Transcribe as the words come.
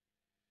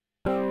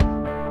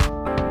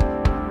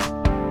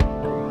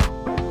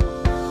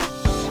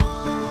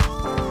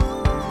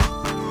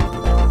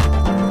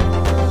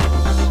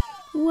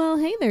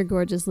Hey there,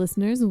 gorgeous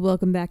listeners.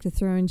 Welcome back to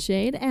Throwing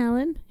Shade.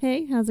 Alan,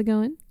 hey, how's it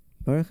going?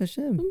 Baruch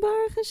Hashem.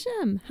 Baruch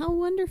Hashem. How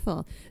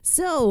wonderful.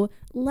 So,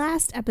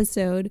 last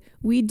episode,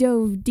 we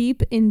dove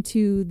deep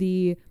into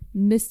the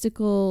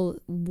mystical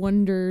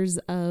wonders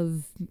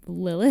of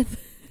Lilith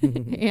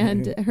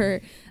and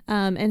her,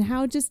 and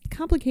how just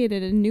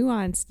complicated and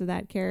nuanced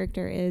that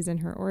character is and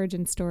her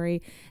origin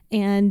story.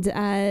 And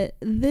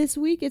this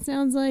week, it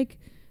sounds like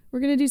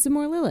we're going to do some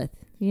more Lilith.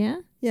 Yeah?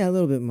 Yeah, a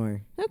little bit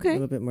more. Okay. A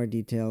little bit more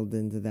detailed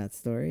into that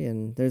story,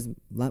 and there's a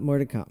lot more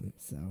to come.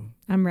 So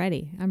I'm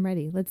ready.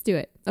 Let's do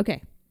it.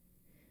 Okay.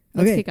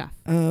 Let's kick off.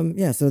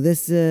 So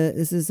this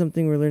is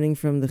something we're learning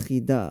from the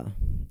Chida,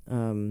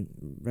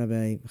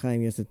 Rabbi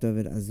Chaim Yosef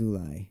David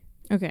Azulai.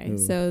 Okay,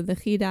 so the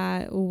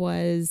Chida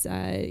was,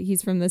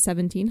 he's from the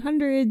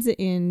 1700s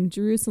in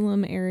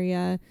Jerusalem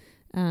area,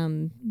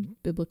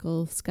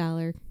 biblical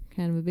scholar,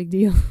 kind of a big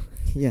deal.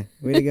 Yeah,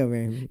 way to go,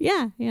 Miriam.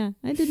 Yeah,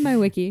 I did my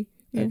wiki.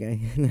 Yeah. Okay,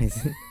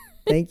 nice.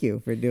 Thank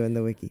you for doing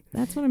the wiki.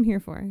 That's what I'm here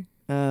for.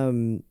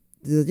 So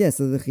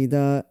the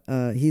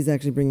Chida, he's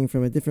actually bringing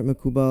from a different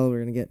Makubal.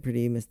 We're going to get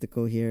pretty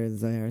mystical here,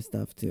 Zohar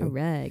stuff too. All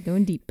right,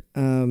 going deep.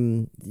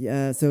 So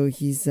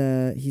he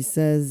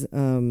says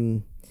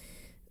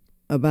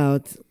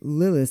about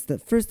Lilith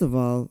that, first of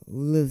all,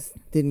 Lilith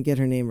didn't get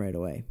her name right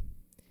away.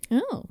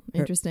 Oh,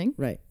 interesting.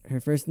 Right. Her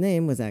first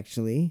name was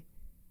actually,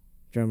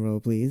 drum roll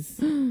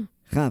please,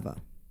 Chava.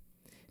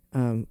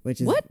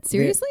 Which is what?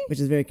 Seriously? Which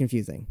is very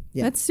confusing.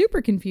 Yeah. That's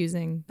super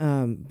confusing.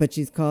 But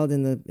she's called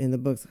in the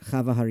books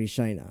Chava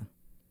Harishayna,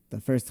 the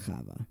first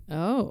Chava.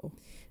 Oh.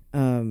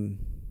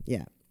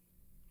 Yeah.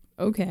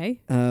 Okay.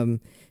 We're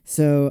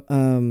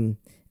going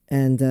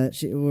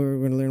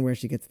to learn where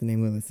she gets the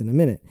name Lilith in a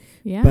minute.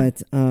 Yeah. But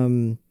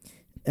so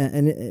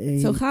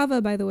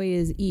Chava, by the way,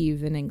 is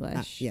Eve in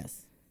English.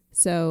 Yes.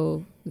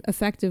 So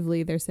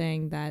effectively, they're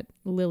saying that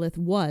Lilith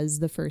was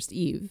the first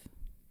Eve.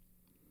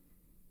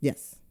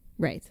 Yes.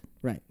 Right.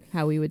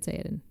 How we would say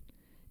it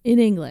in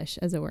English,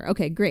 as it were.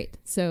 Okay, great.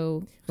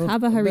 So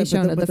Chava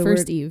Harishona, the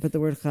first Eve. But the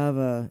word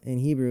Chava in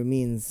Hebrew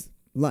means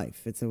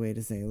life. It's a way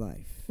to say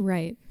life.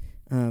 Right.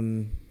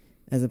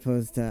 As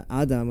opposed to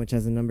Adam, which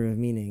has a number of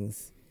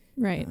meanings.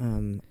 Right.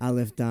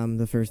 Aleph, Dam,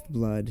 the first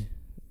blood,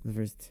 the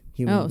first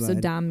human blood. Oh, so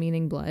Dam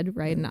meaning blood,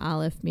 right? And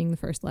Aleph being the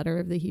first letter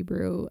of the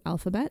Hebrew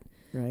alphabet.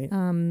 Right.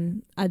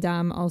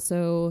 Adam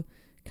also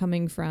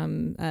coming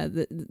from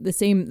the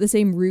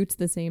same root,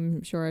 the same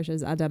shoresh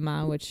as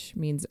Adama, which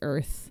means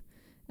earth,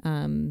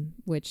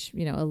 which,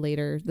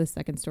 the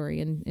second story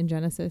in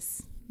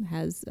Genesis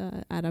has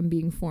Adam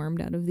being formed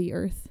out of the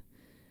earth.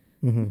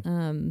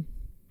 Mm-hmm.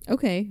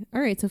 Okay. All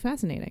right. So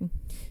fascinating.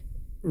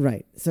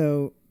 Right.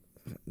 So,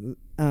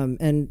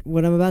 and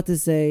what I'm about to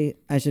say,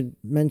 I should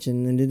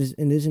mention,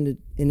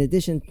 in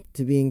addition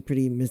to being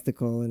pretty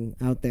mystical and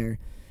out there,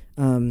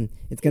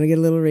 it's going to get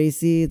a little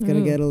racy. It's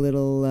going to get a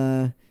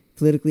little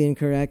politically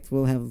incorrect.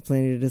 We'll have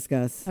plenty to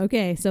discuss.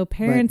 Okay, so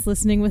parents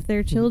listening with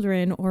their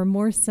children or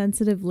more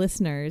sensitive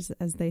listeners,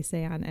 as they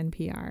say on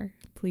NPR,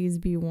 please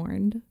be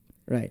warned.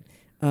 Right.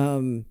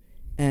 And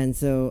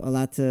so a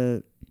lot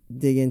to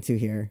dig into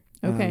here.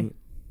 Okay.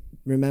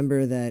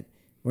 Remember that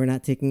we're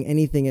not taking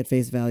anything at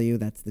face value.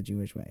 That's the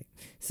Jewish way.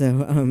 So,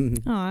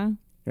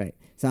 right.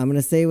 So I'm going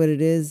to say what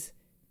it is,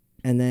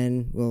 and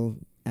then we'll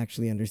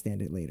actually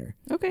understand it later.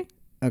 Okay.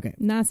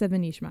 Nasa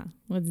v'nishma.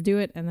 Let's do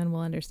it, and then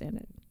we'll understand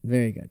it.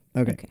 Very good.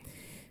 Okay.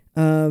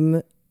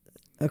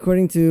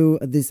 According to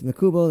this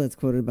Makubal that's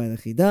quoted by the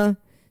Chida,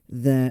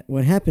 that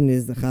what happened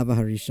is the Chava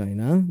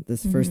Harishayna,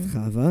 this first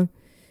Chava,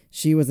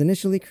 she was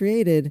initially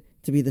created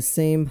to be the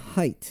same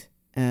height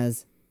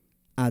as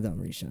Adam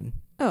Rishon.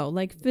 Oh,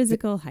 like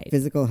physical height.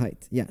 Physical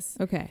height, yes.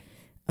 Okay.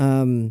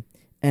 And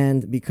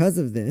because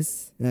of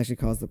this, it actually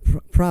caused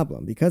the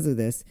problem. Because of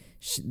this,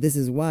 this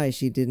is why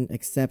she didn't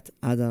accept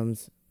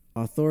Adam's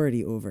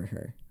authority over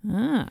her.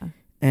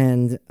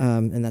 And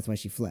that's why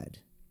she fled.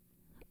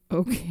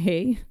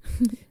 Okay.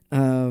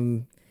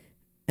 And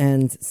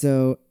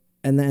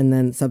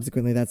then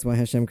subsequently, that's why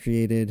Hashem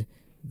created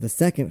the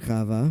second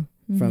Chava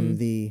from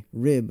the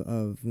rib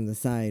from the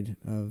side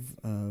of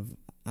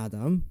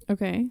Adam.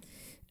 Okay.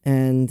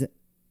 And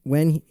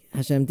when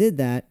Hashem did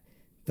that,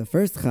 the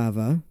first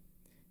Chava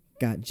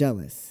got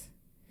jealous,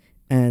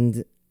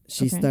 and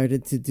she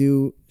started to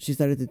do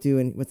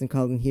in what's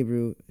called in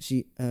Hebrew,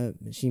 she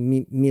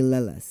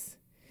mileles.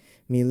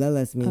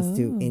 Mileles means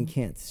to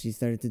incant. She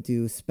started to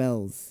do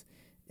spells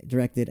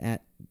directed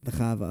at the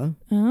Chava,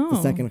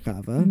 the second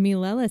Chava.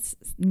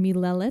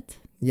 Milelet?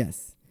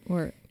 Yes.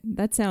 Or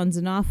that sounds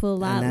an awful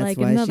lot like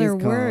another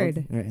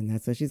word. Right, and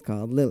that's why she's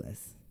called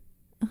Lilith.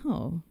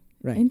 Oh,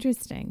 right.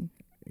 Interesting.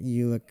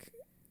 You look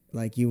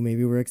like you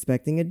maybe were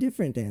expecting a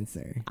different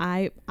answer.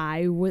 I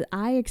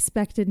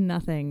expected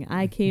nothing.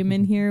 I came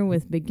in here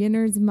with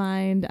beginner's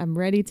mind. I'm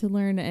ready to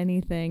learn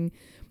anything.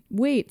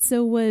 Wait,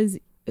 so was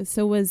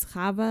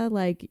Chava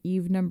like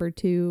Eve number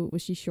 2?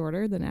 Was she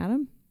shorter than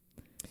Adam?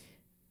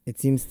 It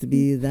seems to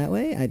be that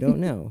way. I don't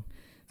know.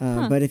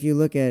 But if you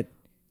look at,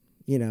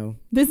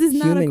 this is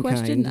not a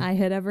question I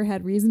had ever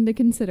had reason to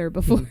consider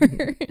before.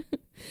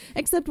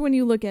 Except when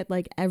you look at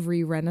like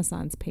every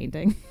Renaissance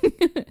painting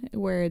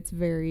where it's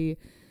very,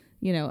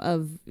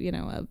 of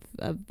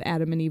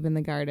Adam and Eve in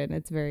the garden.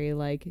 It's very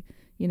like,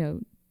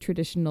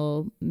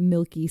 traditional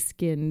milky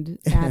skinned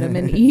Adam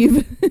and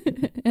Eve.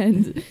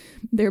 And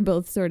they're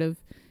both sort of,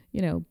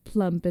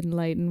 plump and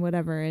light and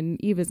whatever. And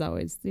Eve is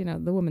always, the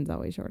woman's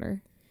always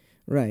shorter.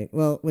 Right.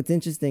 Well, what's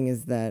interesting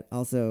is that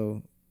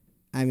also,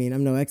 I mean,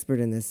 I'm no expert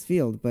in this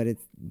field, but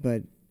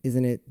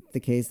isn't it the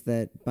case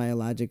that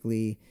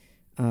biologically,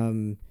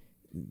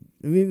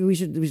 we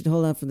should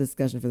hold on for the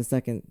discussion for the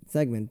second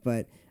segment,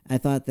 but I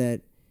thought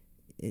that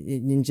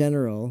in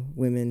general,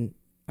 women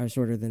are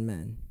shorter than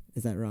men.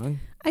 Is that wrong?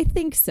 I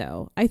think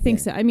so.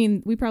 So. I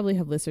mean, we probably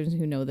have listeners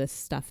who know this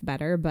stuff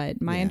better,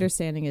 but my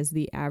understanding is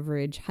the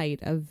average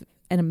height of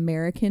an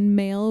American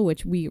male,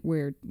 which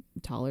we're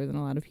taller than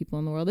a lot of people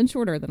in the world and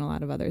shorter than a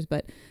lot of others,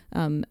 but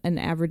an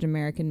average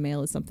American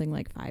male is something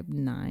like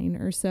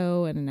 5'9" or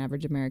so, and an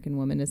average American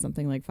woman is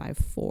something like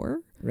 5'4".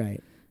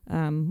 Right.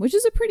 Which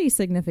is a pretty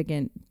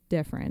significant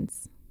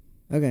difference.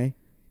 Okay.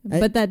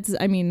 But that's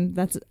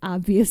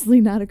obviously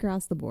not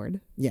across the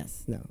board.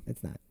 Yes. No,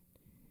 it's not.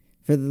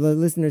 For the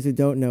listeners who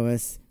don't know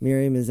us,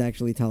 Miriam is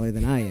actually taller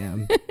than I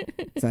am.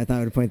 So I thought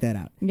I would point that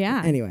out.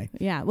 Yeah. Anyway.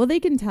 Yeah. Well, they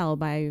can tell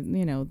by,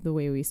 the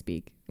way we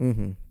speak.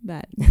 Mm-hmm.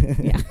 That,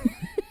 yeah.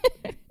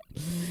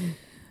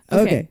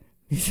 Okay.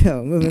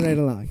 So moving right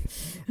along.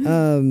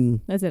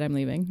 That's it. I'm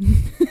leaving.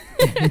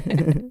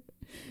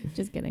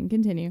 Just kidding.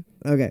 Continue.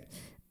 Okay.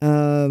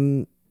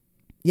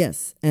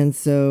 Yes. And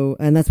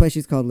that's why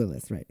she's called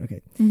Lilith. Right.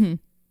 Okay.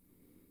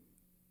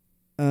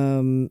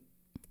 Mm-hmm.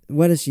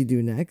 What does she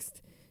do next?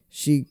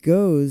 She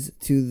goes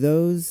to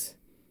those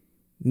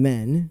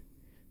men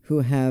who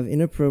have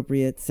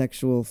inappropriate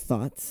sexual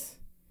thoughts,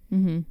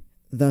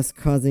 thus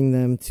causing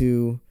them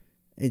to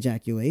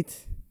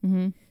ejaculate.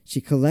 Mm-hmm.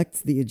 She collects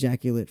the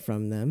ejaculate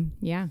from them.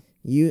 Yeah.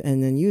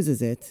 And then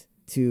uses it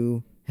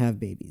to have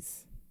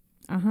babies.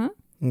 Uh-huh.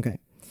 Okay.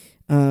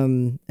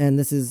 And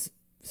this is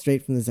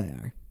straight from the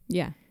Zayar.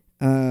 Yeah.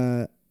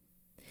 And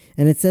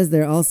it says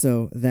there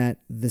also that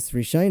this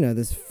Rishona,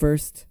 this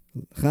first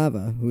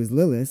Chava, who is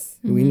Lilith,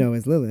 who we know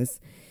as Lilith,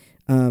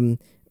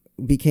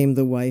 became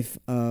the wife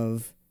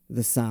of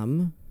the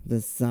Sam, the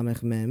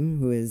Samech Mem,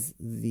 who is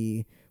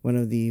one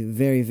of the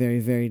very, very,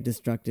 very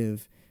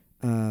destructive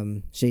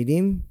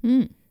Shadim,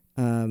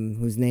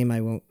 whose name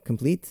I won't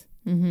complete.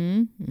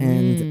 And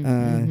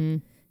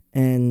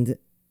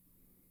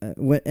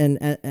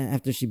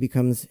after she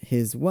becomes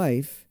his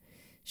wife,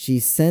 she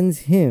sends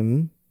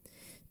him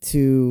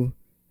to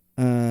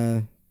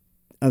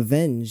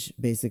avenge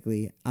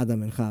basically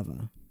Adam and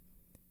Chava.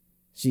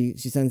 She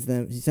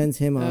sends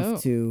him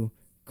off to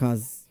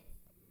cause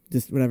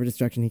just whatever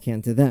destruction he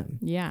can to them.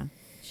 Yeah,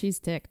 she's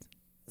ticked.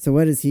 So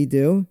what does he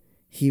do?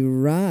 He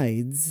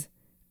rides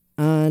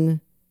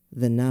on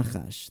the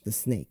Nachash, the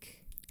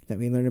snake that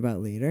we learn about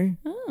later.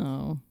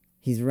 Oh.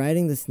 He's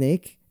riding the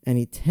snake and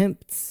he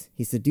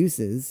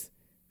seduces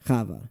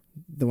Chava,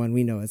 the one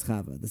we know as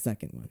Chava, the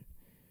second one.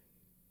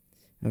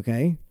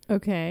 Okay?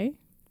 Okay.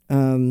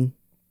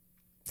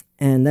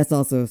 And that's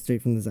also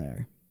straight from the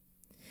Zayar.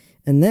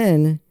 And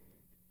then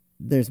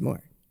there's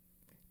more.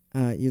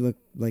 You look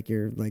like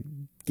you're like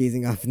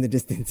gazing off in the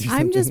distance or something.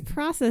 I'm just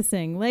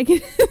processing. Like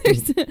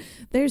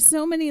there's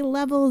so many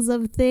levels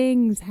of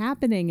things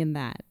happening in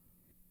that.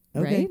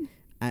 Okay.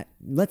 Right?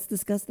 Let's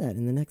discuss that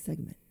in the next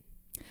segment.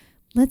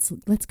 Let's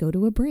go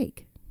to a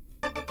break.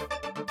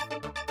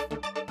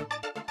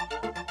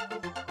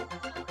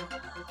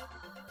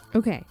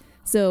 Okay.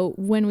 So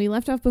when we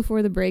left off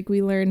before the break,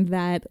 we learned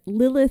that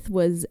Lilith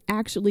was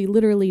actually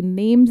literally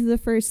named the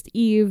first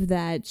Eve,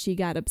 that she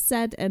got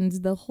upset, and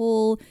the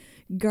whole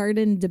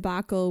garden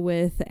debacle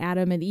with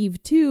Adam and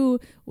Eve too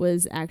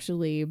was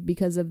actually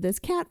because of this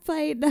cat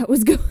fight that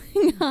was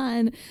going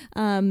on.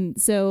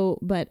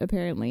 But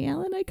apparently,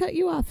 Alan, I cut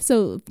you off.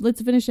 So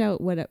let's finish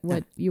out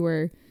what we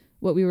were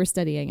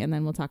studying, and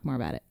then we'll talk more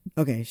about it.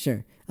 Okay,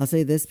 sure. I'll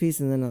say this piece,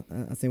 and then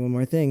I'll say one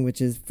more thing, which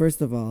is,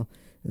 first of all,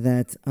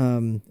 that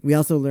we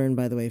also learned,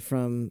 by the way,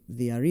 from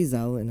the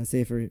Arizal in a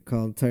sefer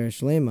called Torah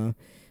Shlema,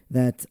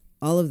 that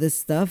all of this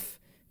stuff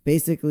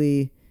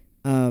basically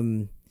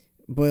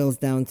boils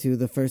down to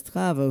the first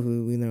Chava,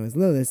 who we know as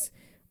Lilith.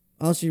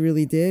 All she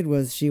really did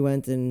was she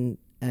went and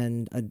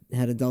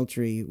had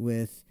adultery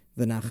with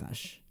the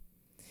Nachash.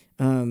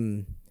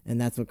 And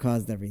that's what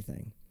caused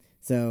everything.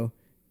 So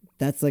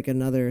that's like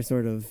another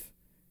sort of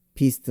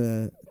piece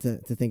to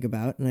think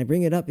about. And I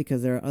bring it up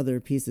because there are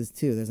other pieces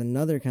too. There's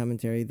another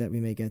commentary that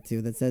we may get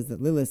to that says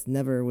that Lilith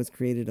never was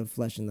created of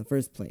flesh in the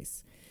first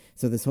place.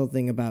 So this whole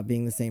thing about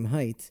being the same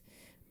height,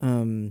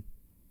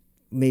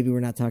 maybe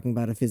we're not talking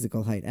about a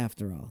physical height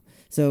after all.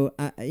 So,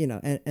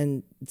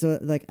 and so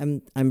like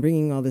I'm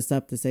bringing all this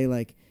up to say,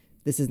 like,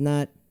 this is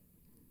not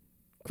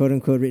quote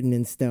unquote written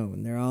in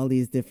stone. There are all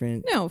these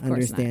different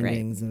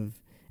understandings of,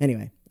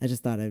 anyway, I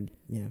just thought I'd,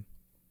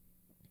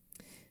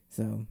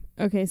 so.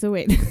 Okay. So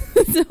wait,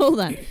 so hold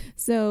on.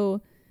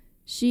 So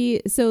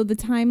the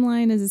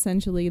timeline is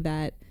essentially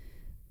that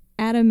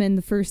Adam and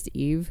the first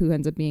Eve, who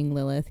ends up being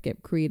Lilith,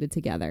 get created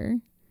together.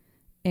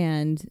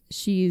 And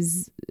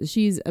she's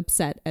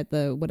upset at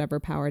the whatever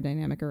power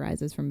dynamic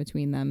arises from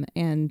between them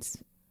and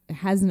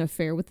has an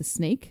affair with the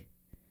snake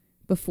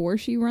before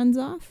she runs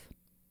off.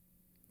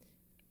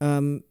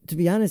 To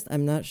be honest,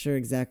 I'm not sure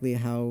exactly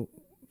how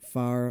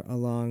far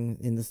along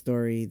in the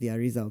story the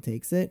Arizal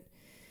takes it,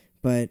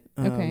 but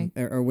Okay.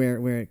 or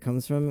where it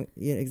comes from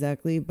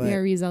exactly. But Yeah,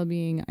 Arizal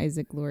being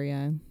Isaac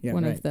Luria, Yeah,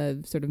 one right. of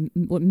the sort of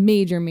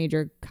major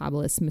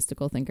Kabbalist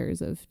mystical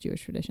thinkers of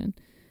Jewish tradition.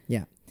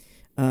 yeah.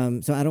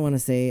 So I don't want to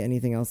say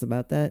anything else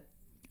about that.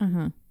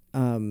 Uh-huh.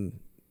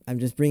 I'm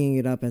just bringing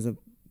it up as a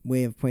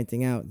way of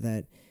pointing out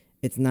that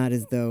it's not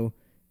as though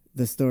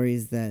the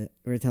stories that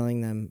we're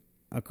telling them,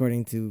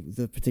 according to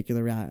the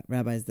particular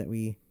rabbis that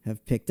we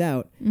have picked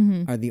out,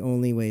 Mm-hmm. are the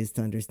only ways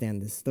to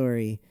understand this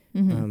story.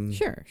 Mm-hmm.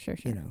 Sure.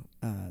 You know,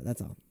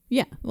 that's all.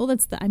 Yeah. Well,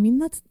 that's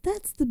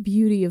the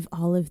beauty of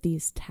all of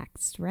these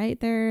texts, right?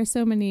 There are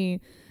so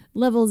many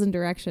levels and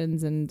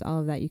directions and all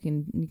of that you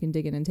can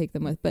dig in and take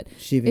them with. But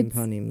Shivim it's-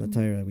 Panim, the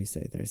Torah, we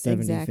say. There are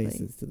 70 Exactly.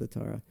 faces to the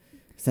Torah,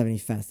 70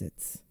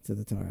 facets to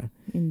the Torah.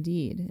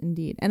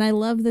 Indeed. And I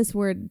love this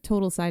word,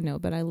 total side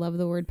note, but I love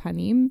the word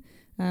panim,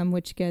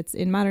 which gets,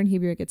 in modern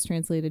Hebrew, it gets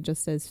translated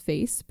just as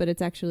face, but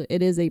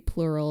it is a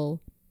plural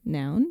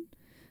noun.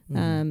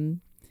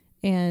 Mhm.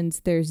 And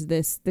there's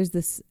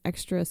this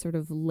extra sort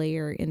of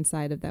layer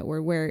inside of that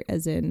word,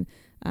 whereas in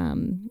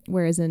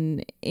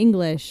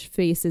English,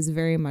 face is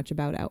very much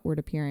about outward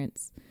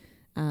appearance.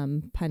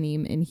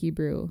 Panim in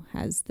Hebrew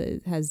has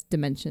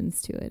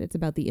dimensions to it. It's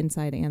about the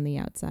inside and the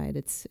outside.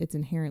 It's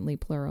inherently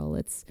plural.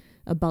 It's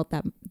about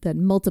that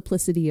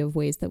multiplicity of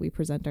ways that we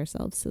present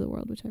ourselves to the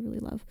world, which I really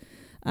love.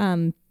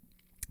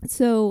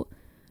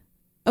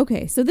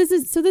 So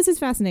this is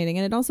fascinating,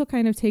 and it also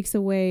kind of takes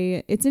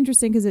away. It's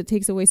interesting because it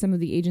takes away some of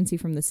the agency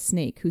from the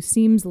snake, who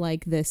seems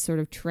like this sort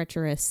of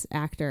treacherous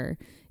actor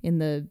in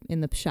the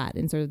pshat,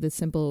 in sort of the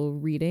simple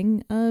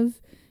reading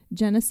of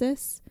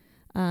Genesis.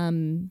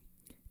 And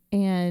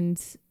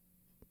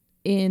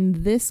in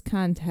this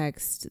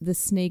context, the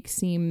snake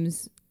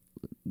seems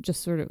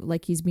just sort of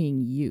like he's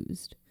being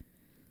used,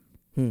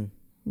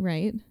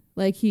 right?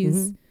 Like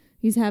he's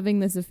having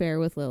this affair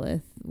with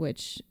Lilith,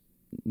 which,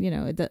 you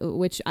know,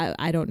 which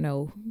I don't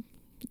know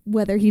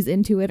whether he's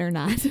into it or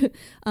not.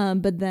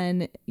 But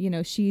then, you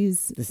know, The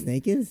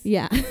snake is?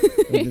 yeah.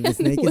 Whether the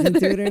snake is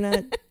into it or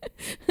not?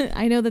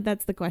 I know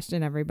that's the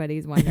question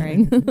everybody's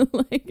wondering.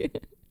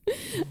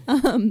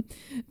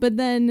 But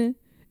then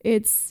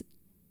it's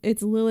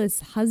Lilith's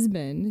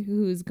husband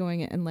who's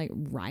going and like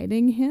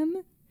riding him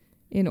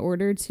in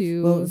order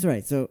to. Well, that's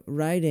right. So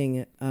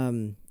riding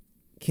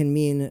can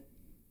mean,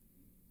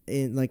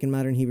 in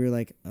modern Hebrew,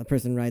 like a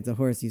person rides a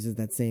horse uses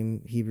that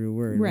same Hebrew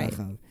word, Right.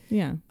 rachav.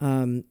 Yeah.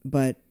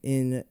 But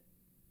in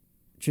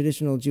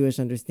traditional Jewish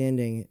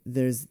understanding,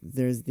 there's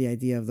the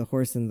idea of the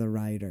horse and the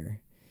rider.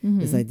 Mm-hmm.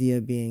 This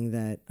idea being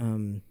that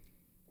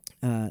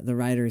the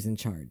rider is in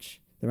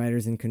charge, the rider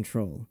is in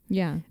control,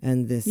 Yeah.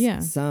 and this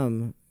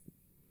Sam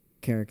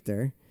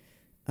character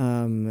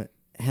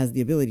has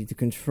the ability to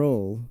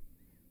control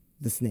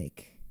the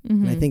snake.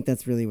 Mm-hmm. And I think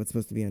that's really what's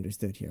supposed to be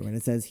understood here. When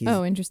it says he's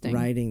interesting.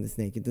 riding the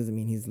snake, it doesn't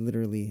mean he's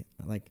literally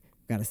like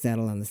got a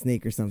saddle on the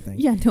snake or something.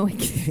 Yeah, no,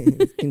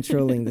 He's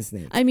controlling the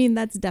snake. I mean,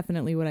 that's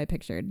definitely what I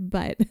pictured,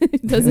 but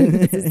it doesn't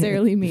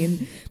necessarily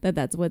mean that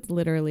that's what's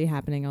literally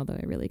happening, although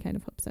I really kind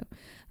of hope so.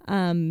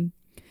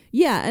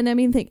 Yeah, and I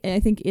mean,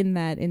 I think in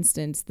that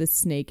instance, the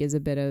snake is a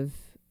bit of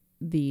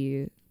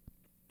the,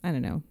 I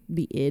don't know,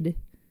 the id,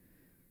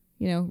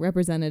 you know,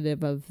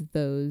 representative of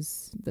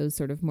those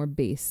sort of more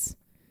base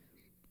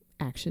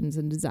actions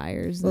and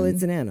desires. Well, and,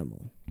 it's an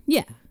animal.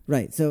 yeah.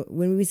 Right. So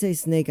when we say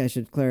snake, I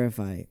should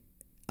clarify.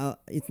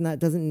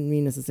 Doesn't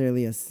mean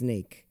necessarily a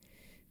snake,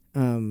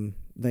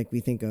 like we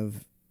think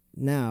of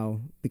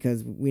now,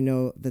 because we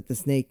know that the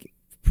snake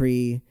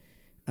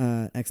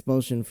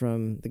expulsion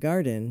from the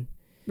garden,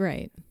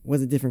 Right.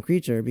 was a different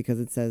creature, because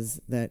it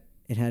says that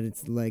it had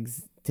its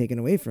legs taken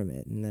away from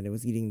it and that it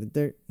was eating the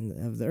dirt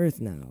of the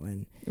earth now.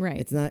 And Right.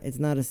 it's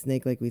not a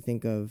snake like we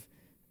think of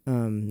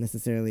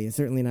necessarily.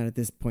 Certainly not at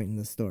this point in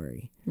the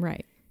story.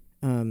 Right.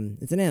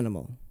 It's an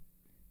animal.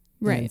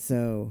 Right. And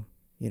so,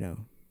 you know.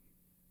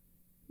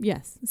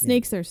 Yes.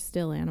 Snakes are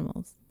still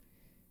animals.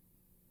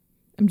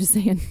 I'm just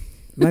saying.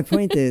 My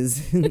point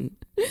is,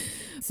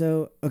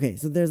 so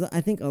there's, I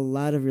think, a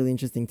lot of really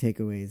interesting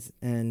takeaways,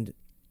 and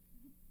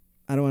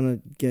I don't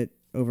want to get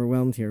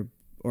overwhelmed here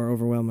or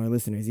overwhelm our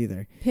listeners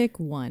either. Pick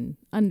one.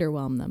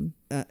 Underwhelm them.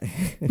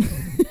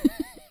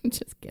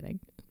 Just kidding.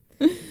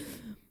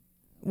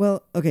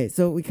 Well, okay,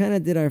 so we kind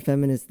of did our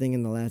feminist thing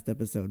in the last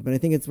episode, but I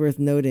think it's worth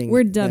noting.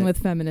 We're done with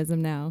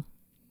feminism now.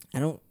 I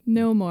don't.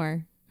 No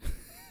more.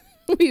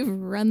 We've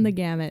run the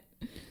gamut.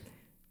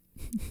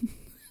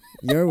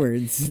 Your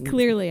words.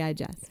 Clearly, I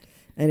jest.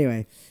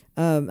 Anyway,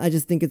 I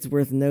just think it's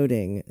worth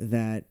noting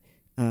that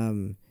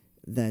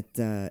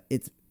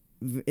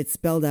it's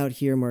spelled out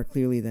here more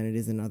clearly than it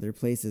is in other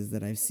places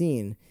that I've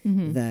seen.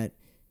 Mm-hmm. That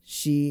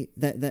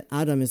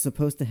Adam is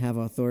supposed to have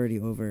authority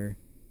over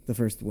the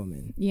first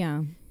woman.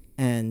 Yeah.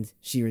 And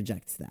she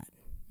rejects that.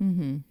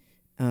 Mm-hmm.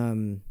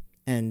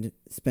 And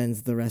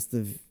spends the rest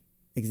of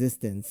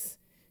existence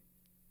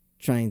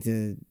trying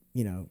to,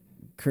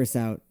 curse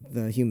out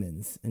the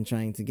humans and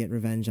trying to get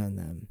revenge on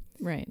them.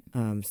 Right.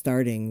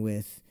 Starting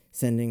with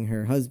sending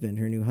her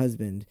new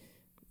husband,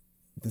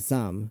 the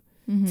Sam,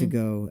 mm-hmm. to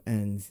go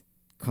and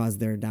cause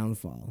their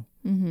downfall.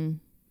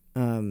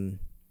 Mm-hmm.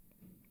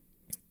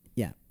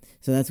 Yeah.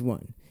 So that's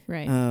one.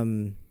 Right.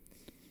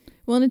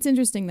 Well, and it's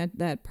interesting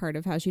that part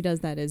of how she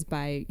does that is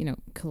by,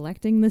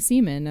 collecting the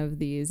semen of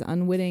these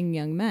unwitting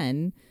young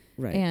men,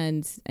 right,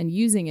 and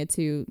using it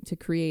to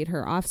create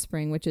her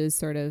offspring, which is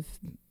sort of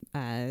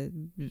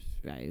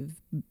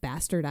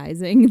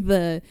bastardizing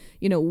the,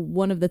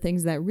 one of the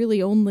things that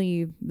really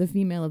only the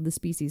female of the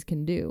species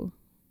can do,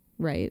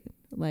 right?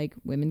 Like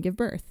women give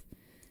birth,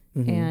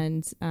 mm-hmm.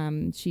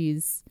 and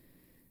she's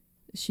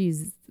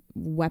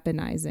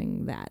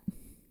weaponizing that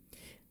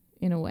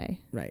in a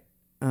way, right.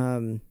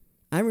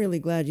 I'm really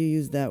glad you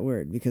used that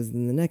word, because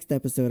in the next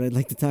episode I'd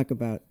like to talk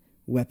about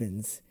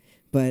weapons.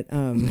 But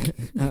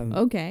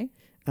okay,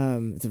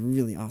 it's a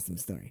really awesome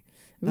story.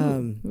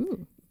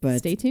 Ooh. But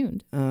stay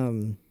tuned.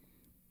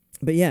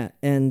 But yeah,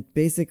 and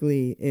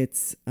basically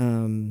it's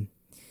I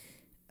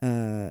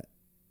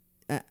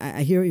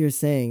hear what you're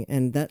saying,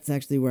 and that's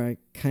actually where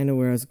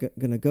I was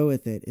going to go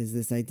with it, is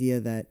this idea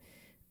that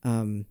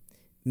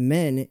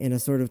men in a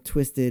sort of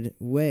twisted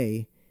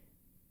way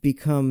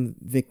become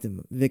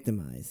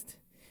victimized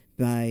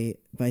by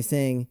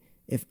saying,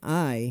 if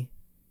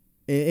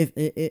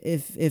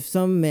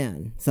some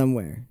man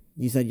somewhere,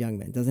 you said young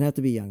man, doesn't have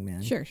to be young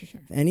man. Sure. If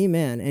any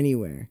man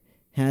anywhere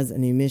has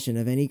an emission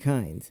of any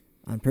kind,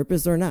 on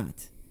purpose or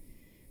not,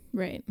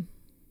 right,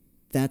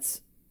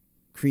 that's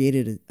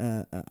created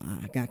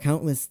got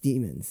countless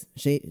demons.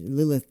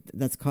 Lilith,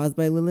 that's caused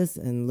by Lilith,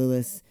 and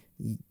Lilith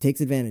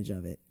takes advantage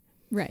of it.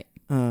 Right.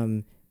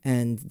 And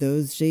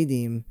those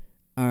Shadim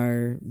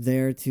are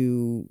there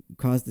to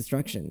cause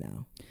destruction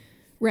now.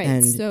 Right.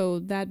 And so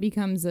that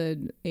becomes a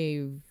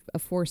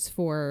force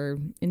for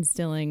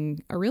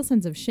instilling a real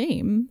sense of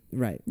shame.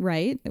 Right.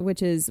 Right.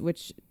 Which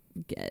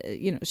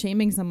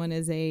shaming someone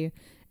is an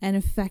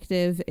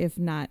effective, if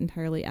not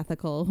entirely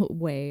ethical,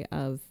 way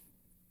of,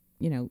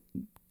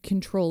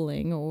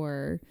 controlling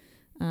or,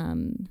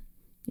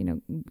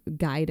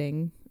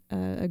 guiding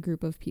a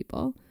group of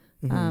people.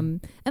 Mm-hmm.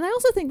 And I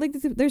also think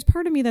there's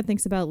part of me that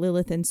thinks about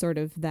Lilith in sort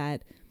of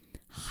that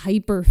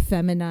hyper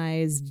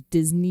feminized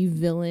Disney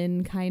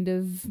villain kind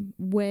of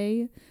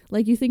way.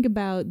 Like you think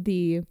about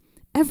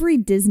every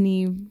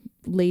Disney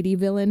lady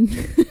villain,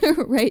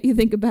 right? You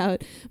think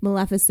about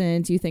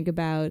Maleficent, you think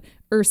about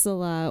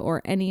Ursula,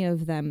 or any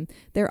of them.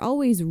 They're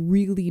always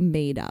really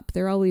made up.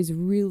 They're always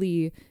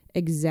really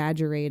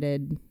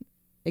exaggerated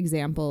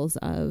examples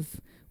of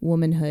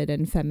womanhood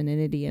and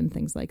femininity and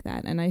things like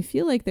that. And I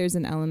feel like there's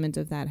an element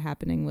of that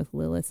happening with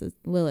Lilith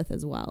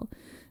as well.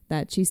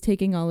 That she's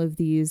taking all of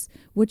these,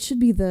 what should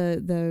be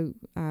the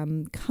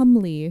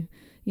comely,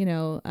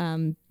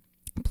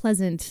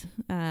 pleasant,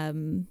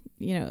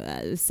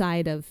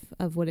 side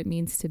of what it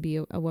means to be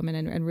a woman,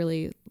 and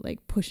really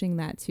like pushing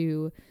that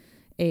to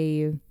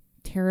a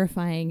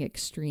terrifying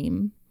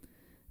extreme,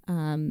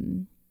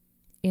 in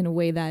a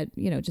way that,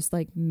 just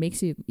like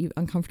makes you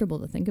uncomfortable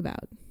to think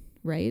about.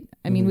 Right.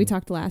 I mean, we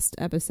talked last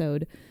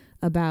episode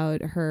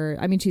about her.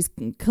 I mean, she's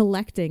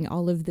collecting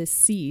all of this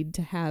seed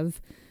to have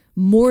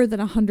more than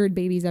 100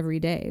 babies every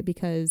day,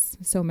 because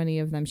so many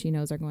of them she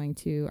knows are going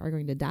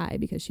to die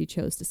because she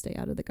chose to stay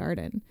out of the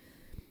garden.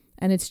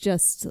 And it's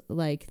just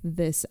like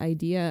this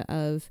idea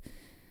of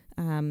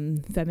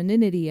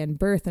femininity and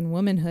birth and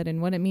womanhood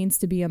and what it means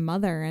to be a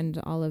mother, and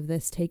all of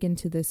this taken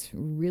to this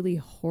really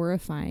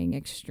horrifying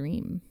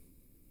extreme.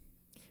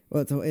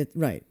 Well, so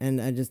right,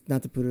 and I just,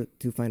 not to put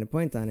too fine a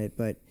point on it,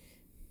 but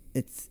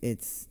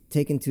it's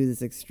taken to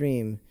this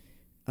extreme,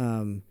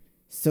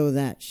 so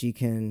that she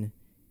can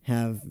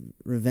have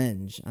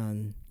revenge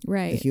on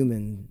the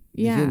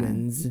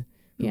humans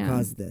who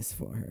caused this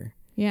for her.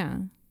 Yeah.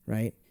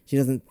 Right? She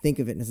doesn't think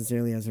of it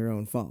necessarily as her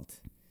own fault.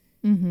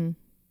 Mm-hmm.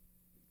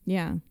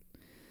 Yeah.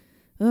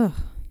 Oh,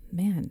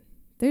 man.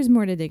 There's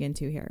more to dig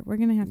into here. We're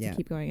going to have to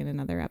keep going in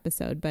another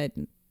episode, but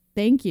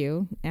thank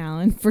you,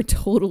 Alan, for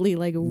totally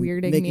like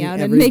weirding me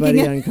out and making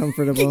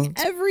uncomfortable. Making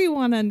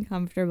everyone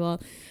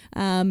uncomfortable.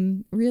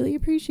 Really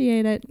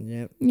appreciate it.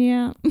 Yep.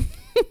 Yeah.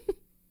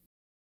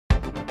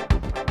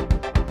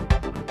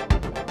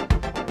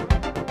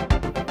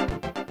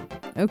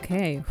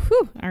 Okay.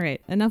 Whew. All right.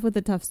 Enough with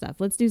the tough stuff.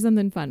 Let's do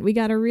something fun. We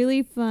got a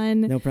really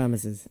fun. No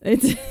promises.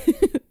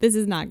 This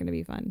is not going to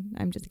be fun.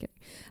 I'm just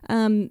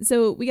kidding.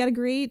 So we got a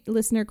great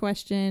listener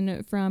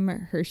question from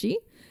Hershey,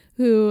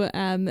 who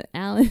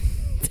Alan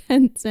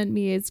sent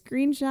me a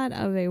screenshot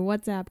of a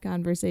WhatsApp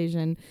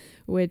conversation,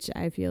 which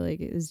I feel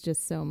like is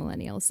just so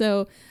millennial.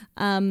 So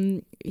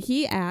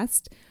he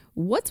asked,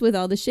 "What's with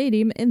all the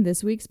shadim in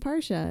this week's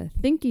Parsha?"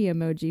 Thinky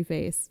emoji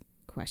face. ?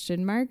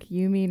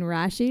 You mean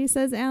Rashi,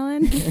 says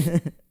Alan.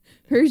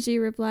 Hershey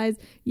replies,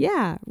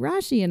 "Yeah,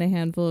 Rashi in a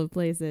handful of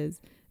places."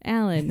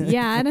 Alan.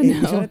 Yeah, I don't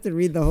You know. don't have to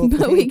read the whole thing.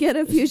 But we get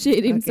a few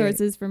shading Okay.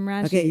 sources from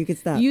Rashi. Okay, you can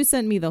stop. You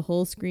sent me the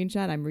whole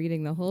screenshot. I'm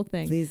reading the whole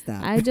thing. Please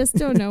stop. I just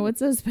don't know what's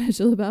so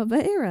special about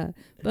Va'era.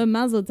 But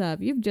Mazel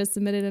Tov, you've just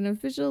submitted an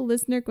official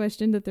listener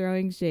question to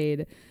Throwing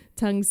Shade.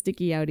 Tongue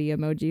sticky outy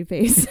emoji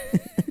face.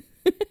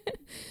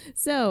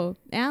 So,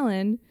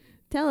 Alan,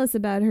 tell us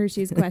about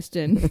Hershey's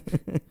question.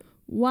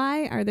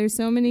 Why are there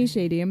so many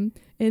shadim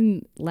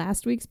in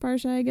last week's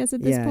Parsha, I guess,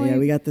 at this point? Yeah,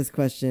 we got this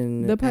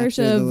question. The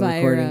Parsha of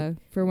Va'era,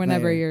 for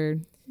whenever Va'era. you're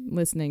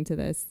listening to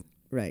this.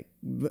 Right.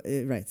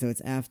 Right. So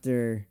it's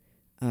after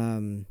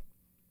I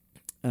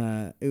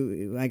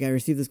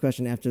received this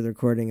question after the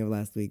recording of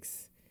last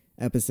week's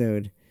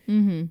episode.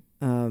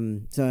 Mm-hmm.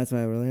 So that's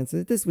why we'll answer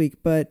it this week.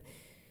 But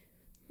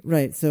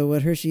right. So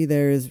what Hershey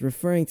there is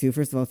referring to,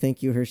 first of all,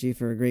 thank you, Hershey,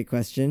 for a great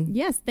question.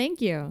 Yes,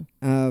 thank you.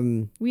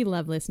 We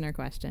love listener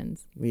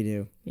questions. We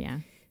do. Yeah.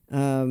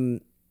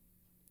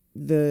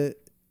 The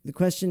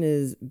question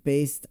is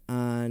based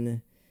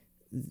on,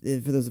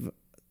 for those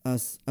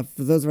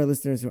of our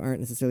listeners who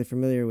aren't necessarily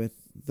familiar with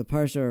the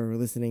Parsha or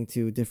listening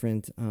to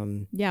different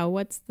Yeah,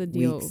 what's the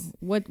deal?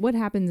 weeks. What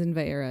happens in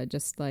Va'era?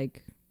 Just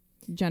like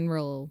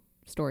general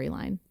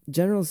storyline.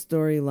 General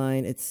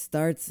storyline, it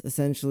starts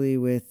essentially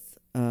with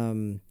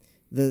the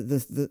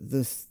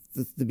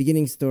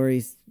beginning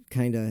story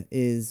kind of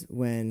is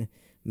when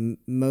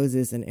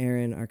Moses and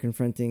Aaron are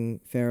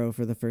confronting Pharaoh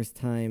for the first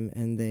time,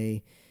 and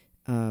they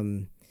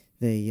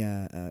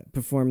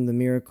perform the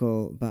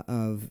miracle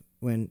of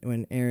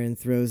when Aaron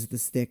throws the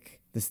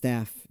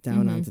staff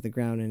down onto the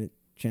ground, and it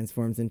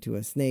transforms into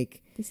a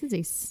snake. This is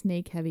a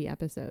snake heavy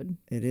episode.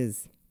 It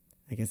is.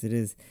 I guess it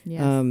is.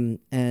 Yes.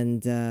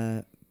 And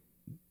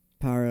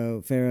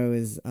Pharaoh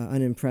is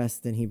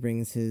unimpressed, and he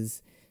brings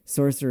his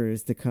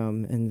sorcerers to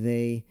come, and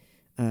they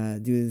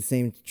do the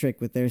same trick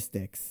with their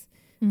sticks.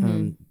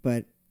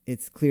 But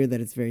it's clear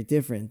that it's very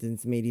different, and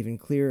it's made even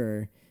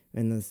clearer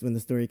when the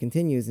story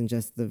continues in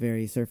just the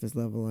very surface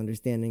level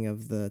understanding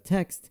of the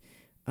text.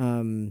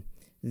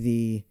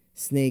 The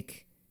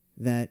snake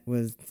that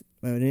was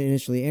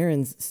initially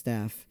Aaron's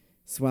staff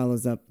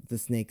swallows up the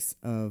snakes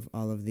of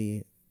all of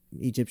the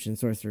Egyptian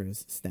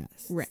sorcerers'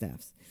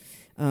 staffs.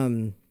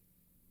 And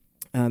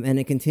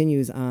it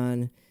continues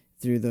on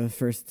through the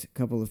first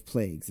couple of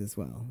plagues as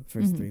well,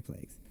 first 3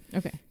 plagues.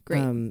 Okay,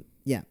 great.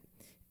 Yeah.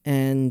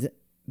 And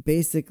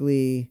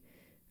basically,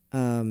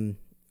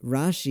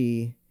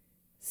 Rashi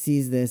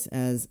sees this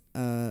as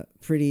a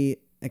pretty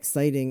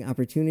exciting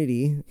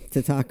opportunity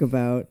to talk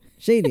about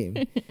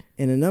shadim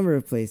in a number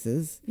of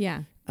places.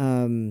 Yeah.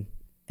 And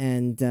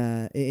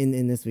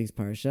in this week's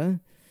Parsha.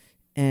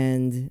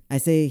 And I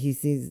say he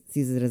sees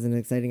it as an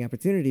exciting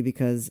opportunity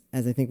because,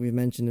 as I think we've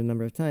mentioned a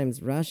number of times,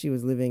 Rashi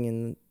was living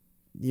in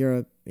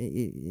Europe,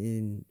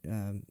 in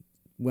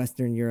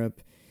Western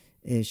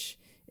Europe-ish,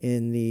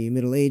 in the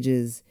Middle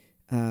Ages,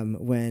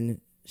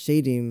 when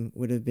shadim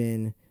would have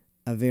been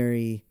a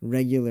very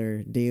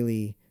regular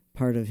daily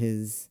part of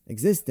his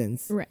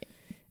existence. Right.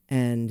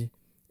 And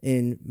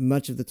in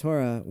much of the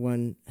Torah,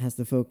 one has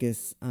to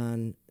focus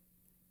on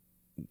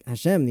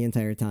Hashem the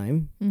entire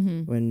time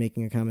when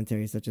making a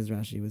commentary such as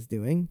Rashi was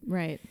doing.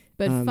 Right.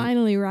 But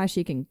finally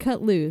Rashi can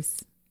cut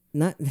loose.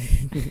 Not,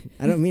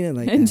 I don't mean it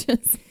like and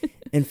that. just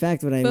In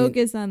fact, what I mean,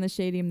 focus on the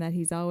shadim that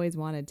he's always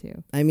wanted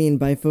to. I mean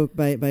by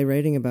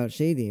writing about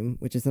shadim,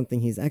 which is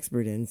something he's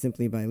expert in,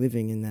 simply by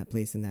living in that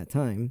place in that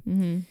time.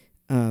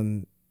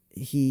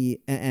 He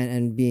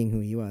and being who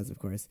he was, of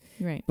course.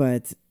 Right.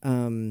 But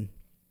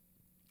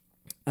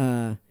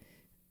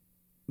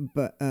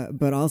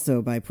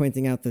also by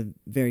pointing out the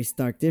very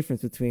stark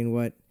difference between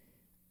what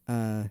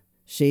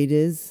shade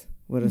is,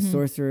 what a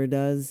sorcerer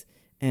does,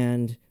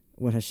 and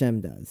what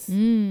Hashem does.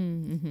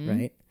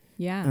 Right?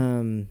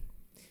 Yeah.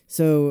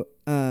 So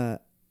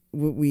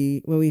what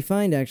we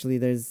find actually,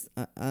 there's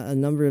a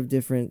number of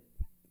different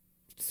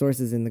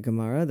sources in the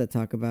Gemara that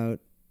talk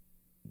about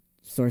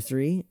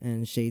sorcery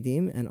and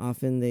shadim, and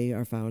often they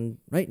are found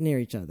right near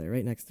each other,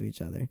 right next to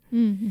each other.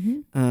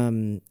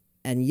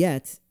 And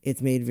yet it's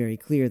made very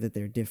clear that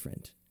they're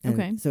different. And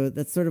okay. So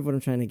that's sort of what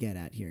I'm trying to get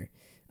at here.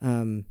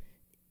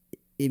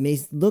 It may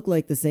look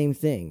like the same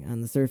thing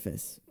on the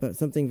surface, but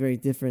something very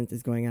different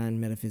is going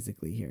on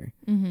metaphysically here.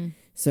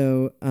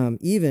 So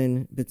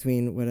even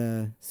between what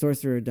a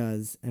sorcerer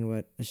does and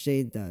what a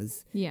shade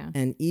does,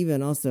 and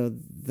even also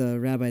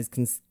the rabbis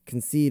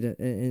concede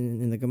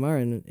in the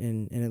Gemara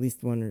in at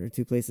least one or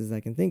two places I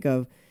can think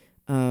of,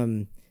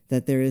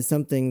 that there is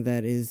something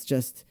that is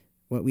just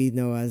what we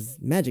know as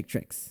magic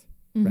tricks,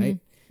 right?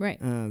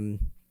 Right.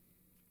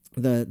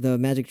 The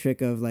magic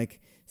trick of like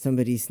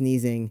somebody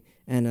sneezing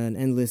and an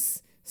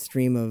endless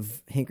stream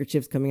of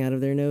handkerchiefs coming out of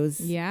their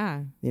nose.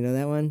 Yeah. You know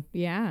that one?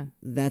 Yeah.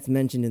 That's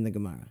mentioned in the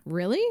Gemara.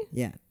 Really?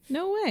 Yeah.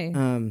 No way.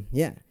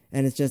 Yeah.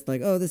 And it's just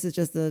like, oh, this is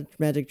just a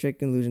magic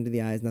trick, illusion to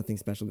the eyes, nothing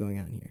special going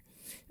on here.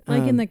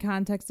 Like in the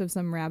context of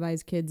some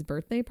rabbi's kid's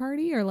birthday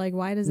party? Or like,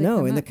 why does it No,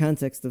 come in up? the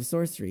context of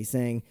sorcery,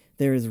 saying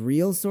there is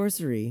real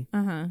sorcery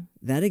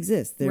that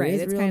exists. There right.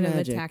 is It's real kind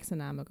magic. of a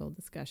taxonomical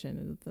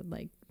discussion.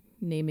 Like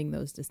naming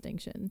those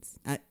distinctions.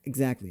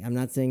 Exactly. I'm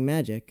not saying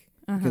magic,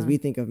 because we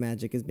think of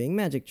magic as being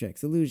magic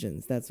tricks,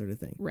 illusions, that sort of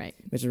thing. Right.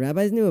 Which the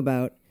rabbis knew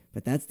about,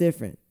 but that's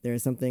different. There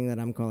is something that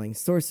I'm calling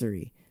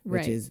sorcery,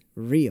 which is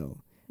real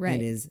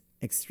and is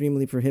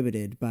extremely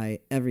prohibited by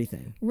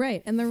everything.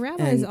 Right. And the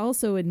rabbis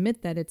also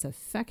admit that it's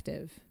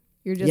effective.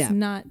 You're just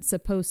not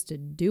supposed to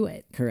do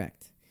it.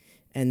 Correct.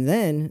 And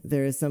then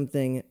there is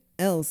something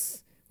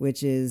else,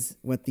 which is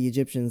what the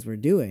Egyptians were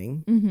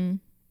doing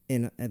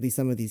in at least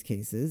some of these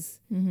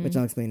cases, which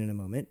I'll explain in a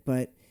moment.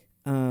 But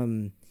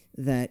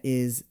that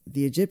is,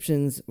 the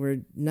Egyptians were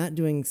not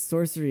doing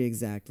sorcery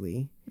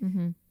exactly.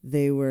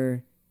 They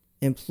were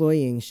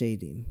employing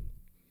shadim.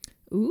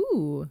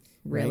 Ooh,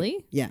 really?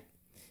 Right? Yeah.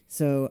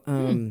 So,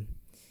 and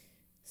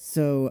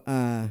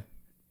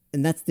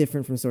that's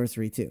different from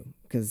sorcery too,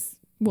 because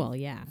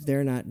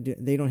they're not.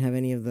 They don't have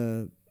any of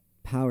the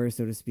power,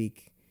 so to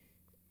speak,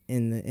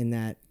 in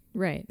that.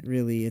 Right.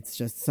 Really, it's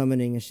just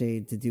summoning a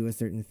shade to do a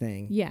certain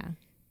thing. Yeah.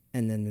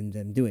 And then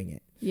them doing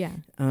it. Yeah.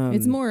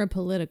 It's more a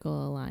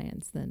political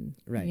alliance than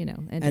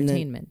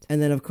entertainment.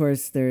 And then of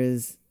course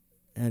there's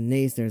a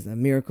a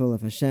miracle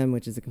of Hashem,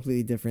 which is a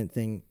completely different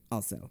thing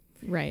also.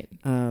 Right.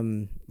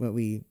 Then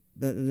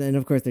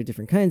of course there are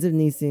different kinds of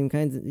nisim,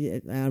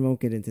 I won't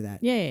get into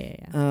that. Yeah.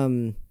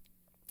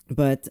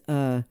 But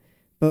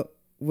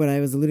what I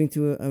was alluding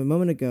to a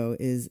moment ago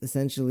is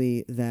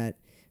essentially that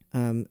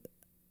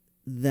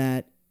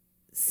that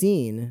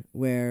scene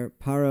where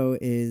Paro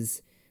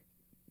is,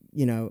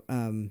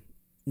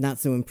 not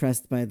so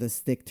impressed by the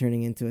stick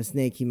turning into a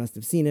snake. He must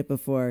have seen it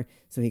before,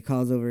 so he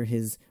calls over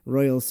his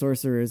royal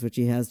sorcerers, which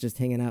he has just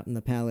hanging out in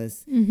the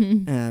palace,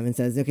 and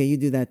says, "Okay, you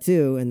do that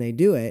too," and they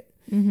do it.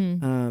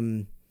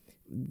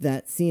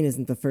 That scene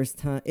isn't the first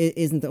time. It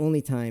isn't the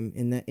only time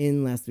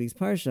in last week's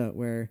parsha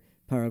where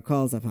Paro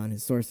calls upon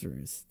his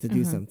sorcerers to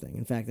do something.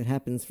 In fact, it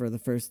happens for the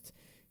first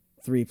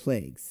 3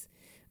 plagues.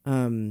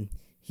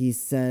 He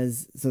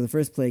says, so the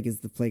first plague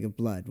is the plague of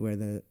blood,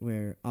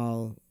 where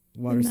all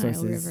water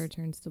sources, the Nile River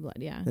turns to blood.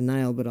 Yeah, the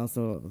Nile, but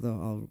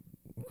also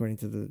according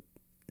to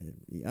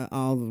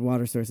all the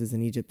water sources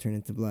in Egypt turn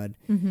into blood.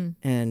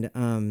 And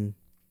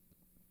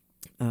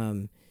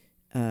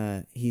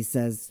he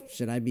says,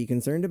 "Should I be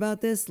concerned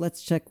about this?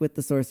 Let's check with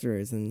the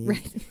sorcerers." And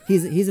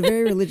he's a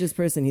very religious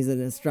person. He's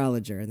an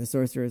astrologer, and the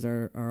sorcerers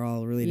are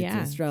all related to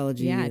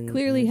astrology. Yeah,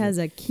 clearly has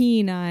a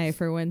keen eye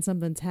for when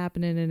something's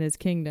happening in his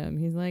kingdom.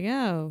 He's like,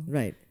 "Oh,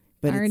 right."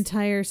 But our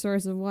entire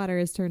source of water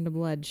is turned to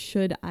blood.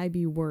 Should I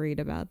be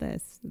worried about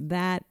this?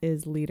 That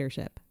is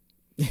leadership.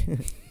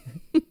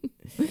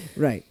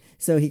 Right.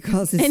 So he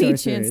calls his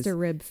sorcerers. Any chance to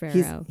rib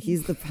Pharaoh.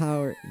 He's the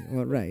power.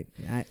 Well, right.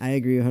 I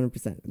agree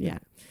 100%. Yeah.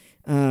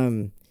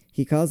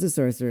 He calls his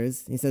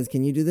sorcerers. He says,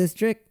 "Can you do this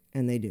trick?"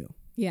 And they do.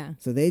 Yeah.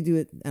 So they do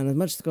it on a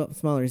much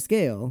smaller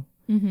scale.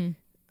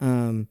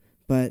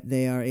 But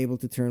they are able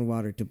to turn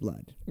water to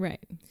blood.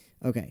 Right.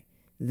 Okay.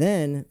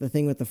 Then the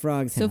thing with the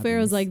frogs happens. So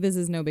Pharaoh's like, "This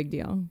is no big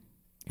deal."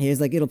 He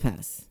was like, "It'll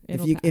pass.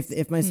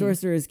 If my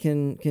sorcerers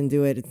can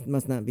do it, it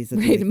must not be so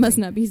right. It must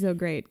not be so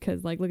great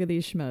because look at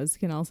these schmoes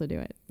can also do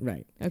it."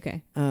 Right.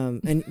 Okay.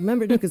 And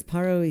remember, because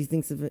Paro, he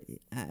thinks of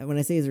it. When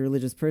I say he's a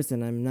religious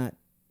person, I'm not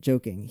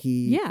joking.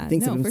 He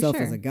thinks of himself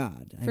as a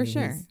god. For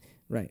sure.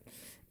 Right.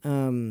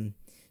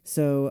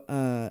 So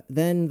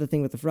then the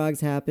thing with the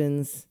frogs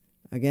happens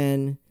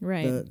again.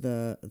 Right.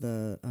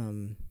 The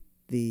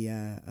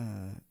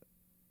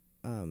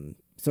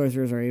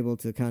sorcerers are able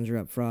to conjure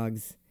up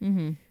frogs.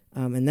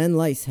 And then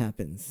lice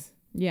happens.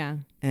 Yeah.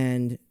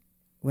 And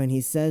when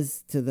he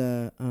says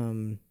to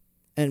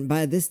and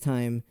by this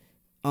time,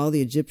 all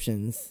the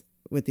Egyptians,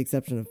 with the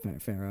exception of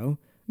Pharaoh,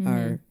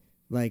 are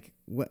like,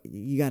 "What?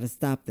 You got to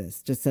stop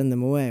this. Just send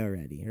them away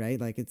already." Right?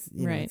 Like it's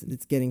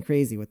it's getting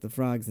crazy with the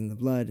frogs and the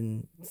blood,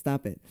 and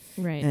stop it.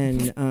 Right.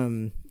 And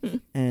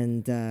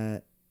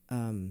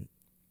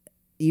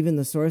even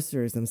the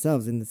sorcerers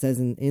themselves, and it says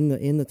in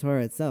the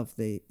Torah itself,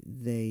 they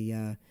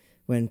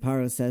when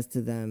Paro says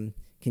to them,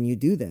 "Can you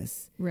do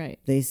this?" Right.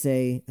 They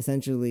say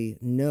essentially,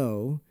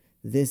 "No,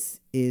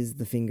 this is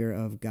the finger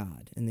of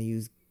God," and they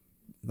use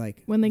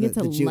when they get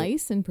to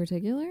lice in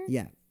particular.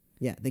 Yeah.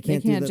 They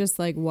can't just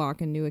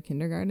walk into a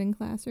kindergarten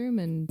classroom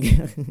and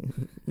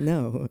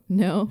no.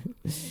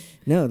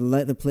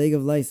 The plague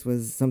of lice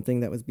was something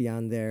that was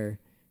beyond their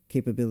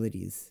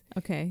capabilities.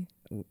 Okay.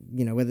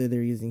 Whether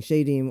they're using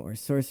shadim or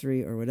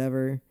sorcery or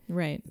whatever,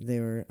 right? They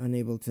were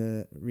unable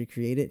to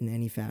recreate it in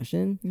any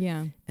fashion.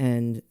 Yeah,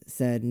 and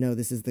said, "No,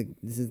 this is the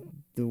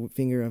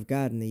finger of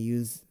God," and they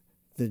use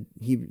they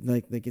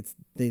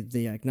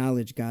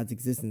acknowledge God's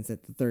existence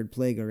at the 3rd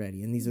plague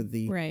already, and these are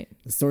the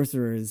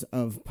sorcerers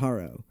of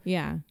Paro.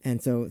 Yeah, and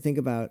so think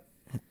about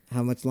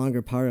how much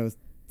longer Paro,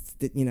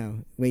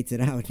 waits it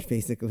out,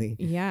 basically.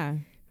 Yeah.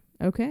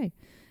 Okay,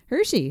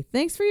 Hershey,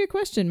 thanks for your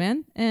question,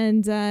 man,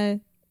 and.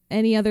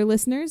 Any other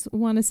listeners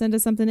want to send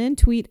us something in,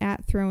 tweet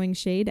at Throwing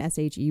Shade,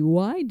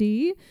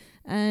 SHEYD,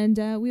 and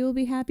we will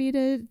be happy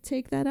to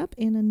take that up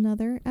in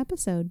another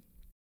episode.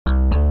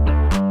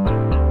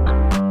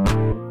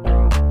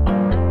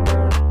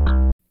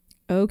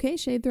 Okay,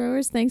 shade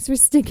throwers, thanks for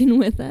sticking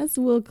with us.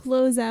 We'll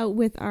close out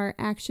with our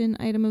action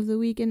item of the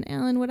week. And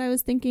Alan, what I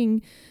was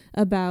thinking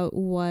about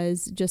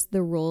was just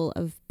the role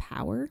of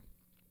power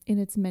in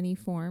its many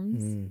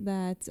forms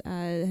that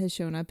has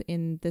shown up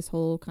in this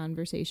whole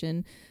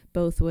conversation,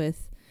 both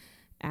with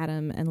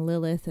Adam and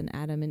Lilith and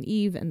Adam and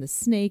Eve and the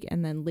snake,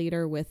 and then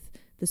later with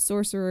the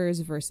sorcerers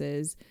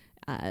versus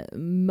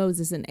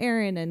Moses and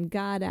Aaron and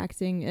God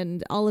acting,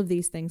 and all of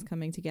these things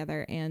coming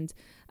together. And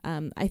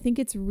I think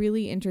it's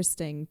really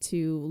interesting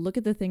to look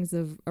at the things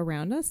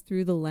around us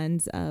through the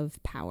lens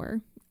of power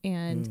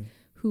and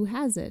who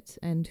has it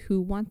and who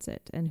wants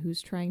it and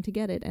who's trying to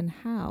get it and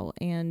how,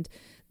 and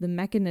the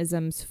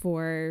mechanisms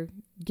for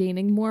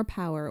gaining more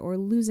power or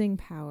losing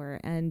power,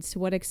 and to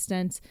what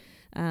extent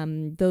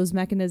those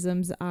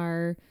mechanisms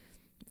are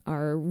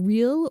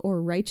real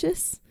or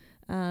righteous,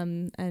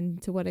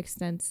 and to what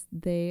extent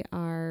they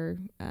are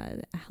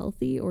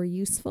healthy or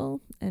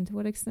useful, and to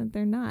what extent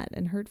they're not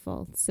and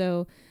hurtful.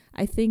 So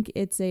I think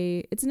it's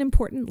an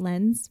important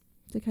lens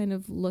to kind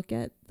of look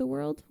at the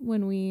world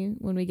when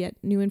we get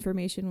new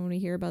information, when we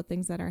hear about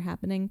things that are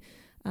happening,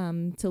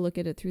 to look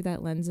at it through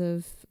that lens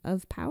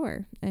of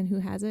power and who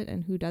has it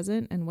and who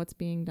doesn't and what's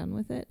being done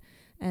with it,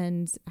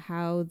 and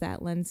how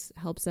that lens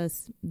helps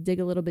us dig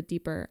a little bit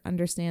deeper,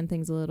 understand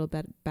things a little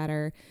bit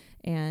better,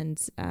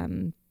 and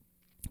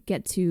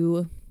get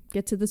to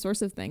the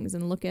source of things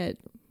and look at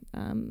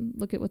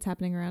what's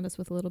happening around us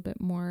with a little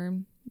bit more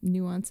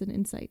nuance and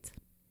insight.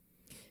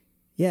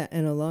 Yeah,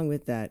 and along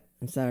with that,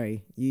 I'm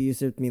sorry, you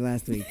usurped me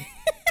last week.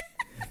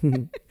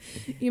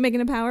 You making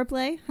a power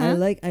play? Huh?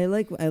 I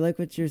like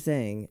what you're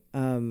saying.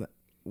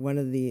 One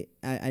of the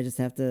I just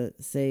have to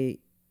say,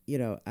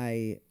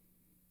 I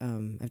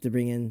have to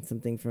bring in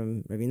something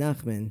from Rabbi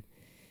Nachman,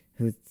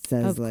 who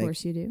says, of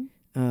course you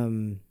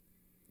do.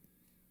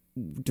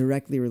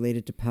 Directly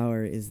related to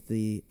power is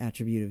the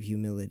attribute of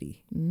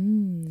humility,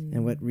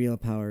 and what real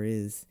power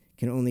is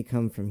can only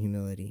come from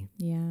humility.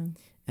 Yeah,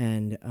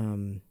 and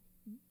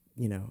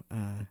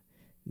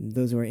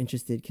those who are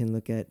interested can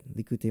look at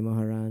Likutei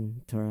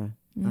Moharan, Torah,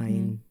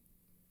 Ayin.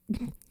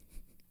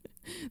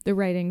 The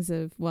writings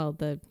of,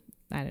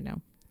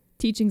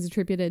 teachings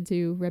attributed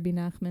to Rabbi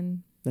Nachman.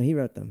 No, he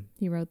wrote them.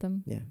 He wrote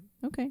them? Yeah.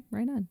 Okay,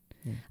 right on.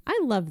 Yeah. I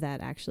love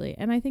that, actually.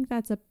 And I think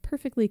that's a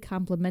perfectly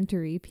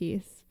complementary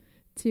piece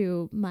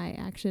to my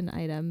action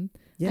item.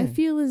 Yeah. I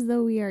feel as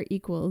though we are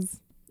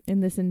equals in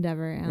this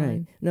endeavor, Alan.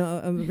 Right.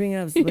 No, I'm bringing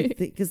it up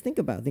because think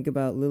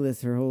about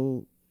Lilith. Her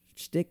whole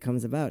shtick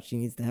comes about. She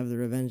needs to have the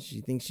revenge. She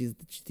thinks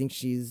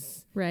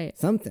she's right.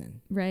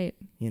 Something. Right.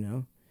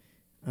 Yeah.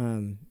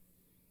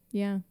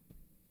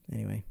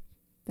 Anyway.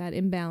 That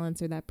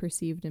imbalance or that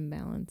perceived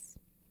imbalance.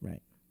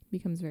 Right.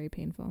 Becomes very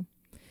painful.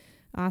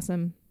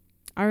 Awesome.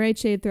 All right,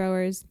 shade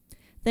throwers.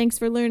 Thanks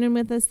for learning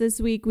with us this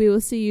week. We will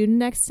see you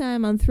next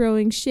time on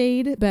Throwing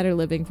Shade, Better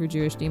Living Through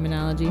Jewish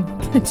Demonology.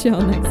 Catch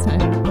y'all next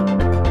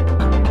time.